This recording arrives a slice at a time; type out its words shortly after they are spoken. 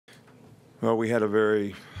Well, we had a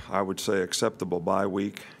very, I would say, acceptable bye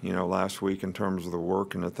week, last week in terms of the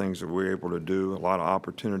work and the things that we were able to do. A lot of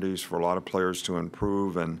opportunities for a lot of players to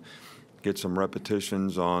improve and get some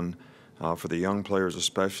repetitions on, for the young players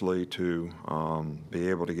especially, to be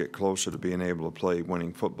able to get closer to being able to play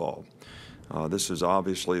winning football. This is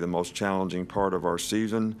obviously the most challenging part of our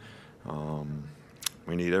season.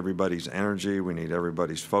 We need everybody's energy. We need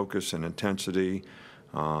everybody's focus and intensity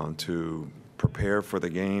to prepare for the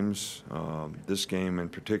games, this game in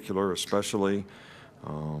particular especially,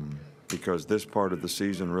 because this part of the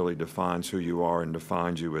season really defines who you are and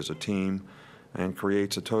defines you as a team and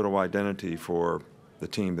creates a total identity for the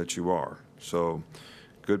team that you are. So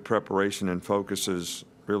good preparation and focus is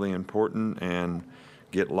really important, and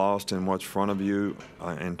get lost in what's in front of you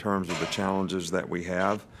in terms of the challenges that we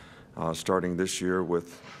have, starting this year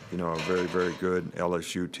with a very, very good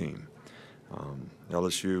LSU team.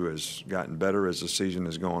 LSU has gotten better as the season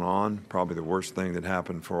has gone on. Probably the worst thing that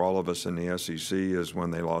happened for all of us in the SEC is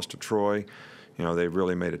when they lost to Troy. They've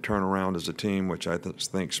really made a turnaround as a team, which I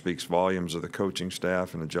think speaks volumes of the coaching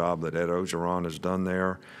staff and the job that Ed Ogeron has done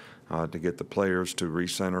there to get the players to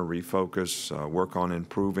recenter, refocus, work on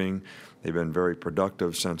improving. They've been very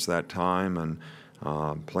productive since that time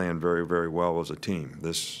and playing very, very well as a team.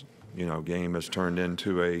 This game has turned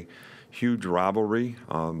into a huge rivalry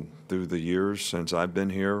through the years since I've been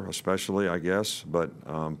here, especially, I guess, but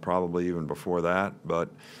probably even before that. But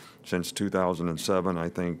since 2007, I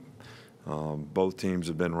think both teams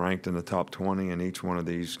have been ranked in the top 20 in each one of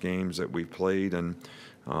these games that we've played, and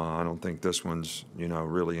I don't think this one's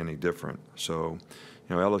really any different. So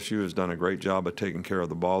LSU has done a great job of taking care of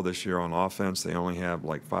the ball this year on offense. They only have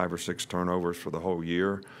like 5 or 6 turnovers for the whole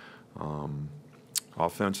year.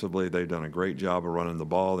 Offensively, they've done a great job of running the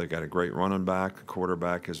ball. They've got a great running back. The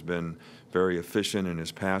quarterback has been very efficient in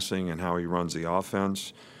his passing and how he runs the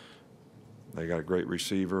offense. They got a great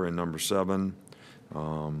receiver in number 7.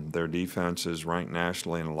 Their defense is ranked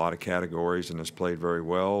nationally in a lot of categories and has played very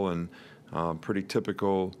well, and pretty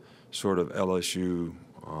typical sort of LSU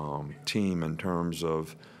team in terms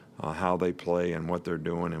of how they play and what they're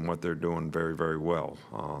doing very, very well.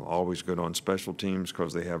 Always good on special teams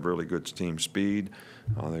because they have really good team speed.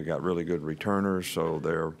 They've got really good returners, so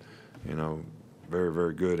they're, very,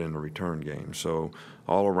 very good in the return game. So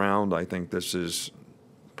all around, I think this is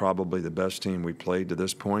probably the best team we played to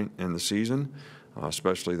this point in the season,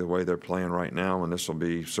 especially the way they're playing right now, and this will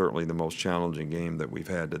be certainly the most challenging game that we've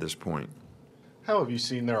had to this point. How have you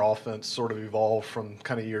seen their offense sort of evolve from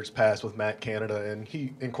kind of years past with Matt Canada? And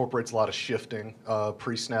he incorporates a lot of shifting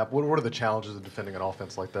pre-snap. What are the challenges of defending an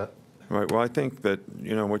offense like that? Right. Well, I think that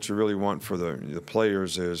what you really want for the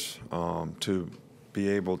players is to be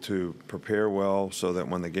able to prepare well so that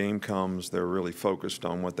when the game comes, they're really focused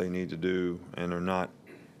on what they need to do and are not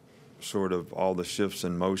sort of all the shifts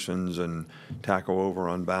and motions and tackle over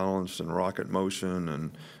unbalanced and rocket motion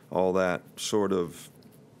and all that sort of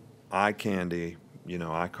eye candy,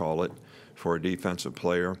 I call it, for a defensive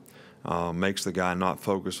player. Makes the guy not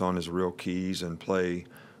focus on his real keys and play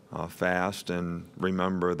fast, and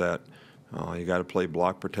remember that you got to play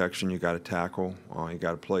block protection, you got to tackle, you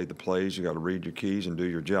got to play the plays, you got to read your keys and do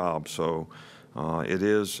your job. So it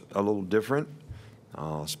is a little different,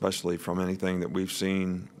 especially from anything that we've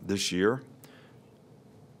seen this year.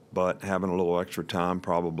 But having a little extra time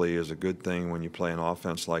probably is a good thing when you play an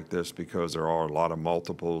offense like this, because there are a lot of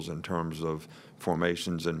multiples in terms of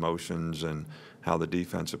formations and motions and how the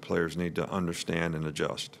defensive players need to understand and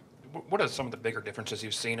adjust. What are some of the bigger differences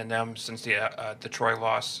you've seen in them since the Troy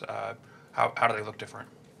loss? How do they look different?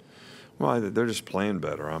 Well, they're just playing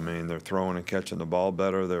better. I mean, they're throwing and catching the ball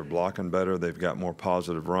better. They're blocking better. They've got more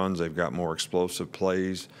positive runs. They've got more explosive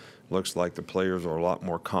plays. Looks like the players are a lot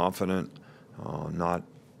more confident, not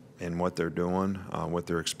in what they're doing, what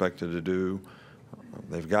they're expected to do.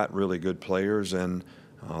 They've got really good players, and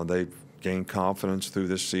they've gained confidence through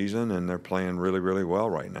this season, and they're playing really, really well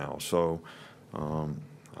right now. So,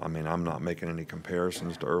 I mean, I'm not making any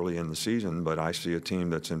comparisons to early in the season, but I see a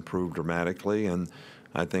team that's improved dramatically, and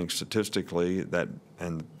I think statistically that,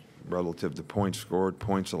 and relative to points scored,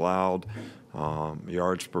 points allowed,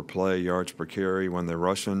 yards per play, yards per carry when they're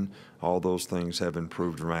rushing, all those things have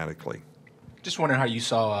improved dramatically. Just wondering how you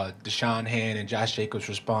saw Deshaun Hand and Josh Jacobs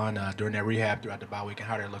respond during their rehab throughout the bye week, and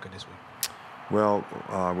how they're looking this week. Well,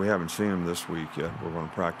 we haven't seen them this week yet. We're going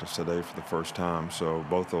to practice today for the first time, so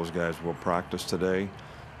both those guys will practice today,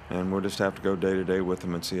 and we'll just have to go day to day with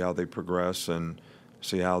them and see how they progress and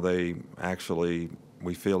see how they actually.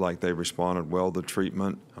 We feel like they responded well to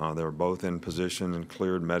treatment. They're both in position and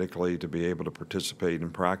cleared medically to be able to participate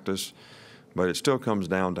in practice. But it still comes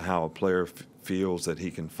down to how a player feels that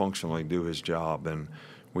he can functionally do his job, and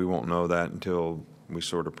we won't know that until we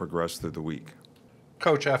sort of progress through the week.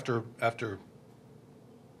 Coach, after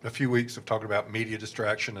a few weeks of talking about media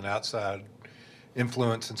distraction and outside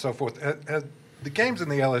influence and so forth, the games in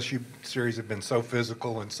the LSU series have been so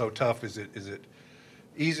physical and so tough. Is it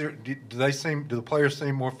easier? Do the players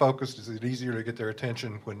seem more focused? Is it easier to get their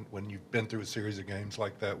attention when you've been through a series of games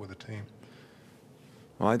like that with a team?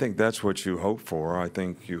 Well, I think that's what you hope for. I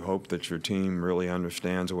think you hope that your team really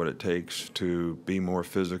understands what it takes to be more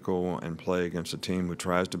physical and play against a team who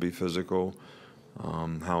tries to be physical,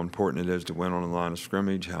 how important it is to win on the line of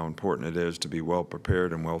scrimmage, how important it is to be well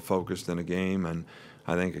prepared and well focused in a game. And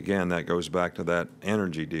I think, again, that goes back to that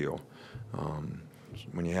energy deal.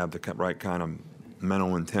 When you have the right kind of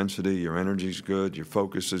mental intensity, your energy's good, your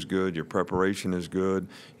focus is good, your preparation is good,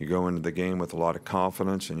 you go into the game with a lot of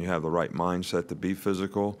confidence, and you have the right mindset to be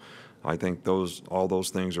physical. I think all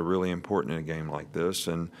those things are really important in a game like this.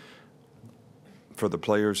 And for the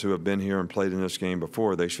players who have been here and played in this game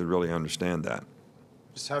before, they should really understand that.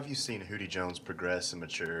 Just how have you seen Hootie Jones progress and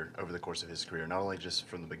mature over the course of his career, not only just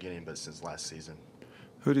from the beginning but since last season?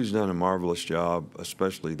 Hootie's done a marvelous job,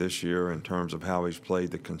 especially this year, in terms of how he's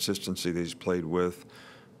played, the consistency that he's played with.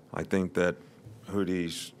 I think that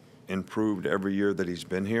Hootie's improved every year that he's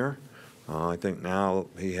been here. I think now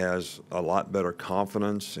he has a lot better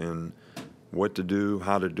confidence in what to do,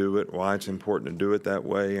 how to do it, why it's important to do it that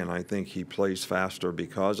way, and I think he plays faster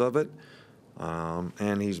because of it,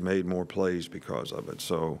 and he's made more plays because of it.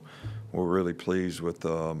 So we're really pleased with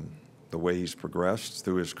the way he's progressed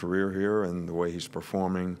through his career here and the way he's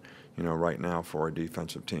performing, right now for our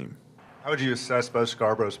defensive team. How would you assess Bo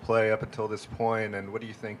Scarborough's play up until this point, and what do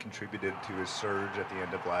you think contributed to his surge at the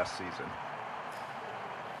end of last season?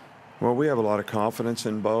 Well, we have a lot of confidence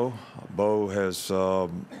in Bo. Bo has,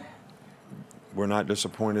 we're not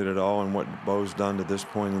disappointed at all in what Bo's done to this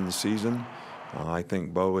point in the season. I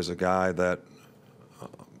think Bo is a guy that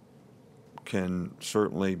can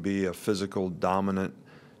certainly be a physical, dominant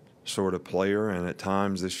sort of player, and at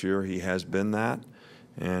times this year he has been that.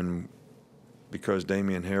 And because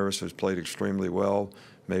Damian Harris has played extremely well,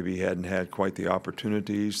 maybe he hadn't had quite the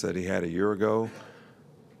opportunities that he had a year ago.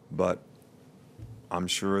 But I'm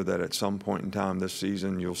sure that at some point in time this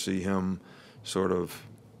season you'll see him sort of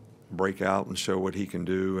break out and show what he can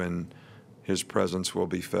do, and his presence will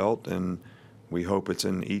be felt. And we hope it's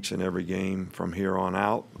in each and every game from here on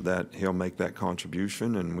out that he'll make that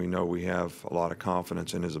contribution, and we know we have a lot of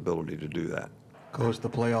confidence in his ability to do that. Coach, the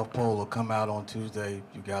playoff poll will come out on Tuesday.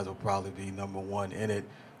 You guys will probably be #1 in it.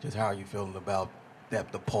 Just how are you feeling about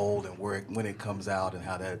the poll and when it comes out and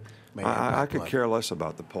how that may impact I could play? care less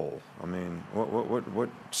about the poll. I mean, what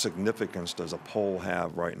significance does a poll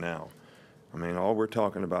have right now? I mean, all we're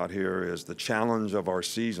talking about here is the challenge of our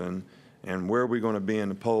season and where are we going to be in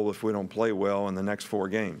the poll if we don't play well in the next 4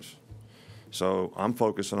 games. So I'm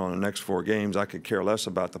focusing on the next 4 games. I could care less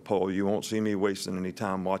about the poll. You won't see me wasting any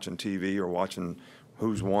time watching TV or watching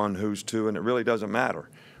who's 1, who's 2, and it really doesn't matter.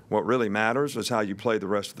 What really matters is how you play the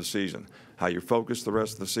rest of the season, how you focus the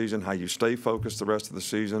rest of the season, how you stay focused the rest of the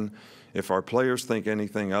season. If our players think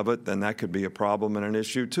anything of it, then that could be a problem and an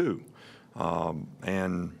issue too.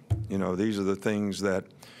 And, these are the things that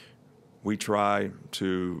we try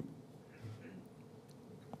to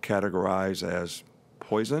categorize as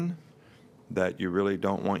poison that you really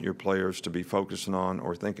don't want your players to be focusing on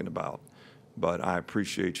or thinking about. But I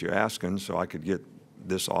appreciate you asking so I could get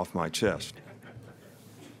this off my chest.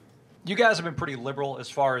 You guys have been pretty liberal as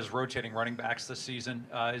far as rotating running backs this season.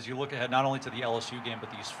 As you look ahead not only to the LSU game but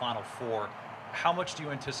these Final Four, how much do you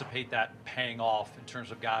anticipate that paying off in terms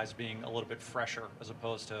of guys being a little bit fresher as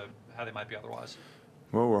opposed to how they might be otherwise?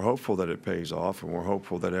 Well, we're hopeful that it pays off, and we're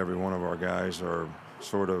hopeful that every one of our guys are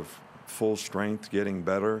sort of full strength, getting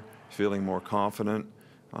better, feeling more confident,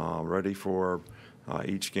 ready for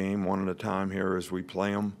each game one at a time here as we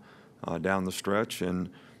play them down the stretch. And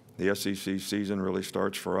the SEC season really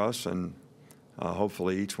starts for us, and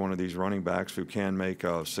hopefully each one of these running backs who can make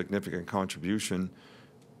a significant contribution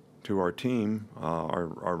to our team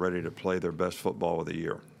are ready to play their best football of the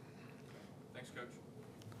year. Thanks, Coach.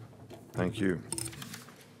 Thank you.